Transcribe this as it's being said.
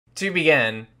To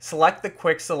begin, select the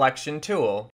Quick Selection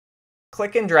tool.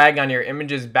 Click and drag on your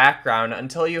image's background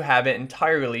until you have it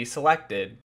entirely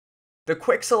selected. The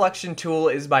Quick Selection tool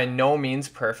is by no means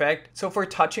perfect, so for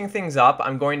touching things up,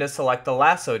 I'm going to select the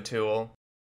Lasso tool.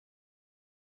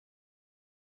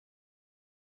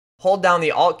 Hold down the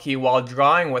Alt key while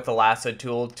drawing with the Lasso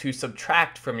tool to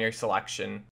subtract from your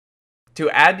selection.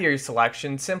 To add to your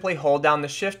selection, simply hold down the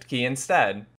Shift key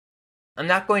instead. I'm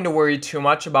not going to worry too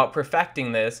much about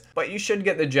perfecting this, but you should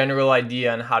get the general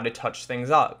idea on how to touch things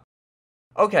up.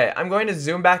 Okay, I'm going to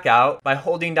zoom back out by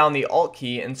holding down the Alt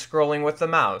key and scrolling with the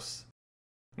mouse.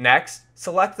 Next,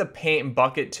 select the Paint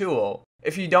Bucket tool.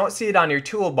 If you don't see it on your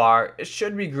toolbar, it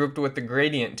should be grouped with the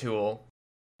Gradient tool.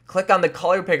 Click on the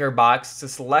color picker box to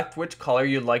select which color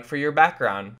you'd like for your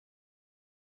background.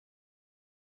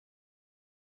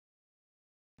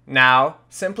 Now,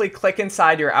 simply click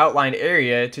inside your outlined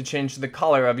area to change the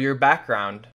color of your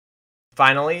background.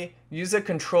 Finally, use a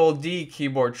Ctrl-D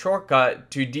keyboard shortcut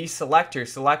to deselect your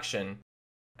selection.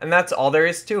 And that's all there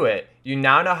is to it. You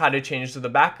now know how to change the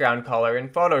background color in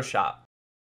Photoshop.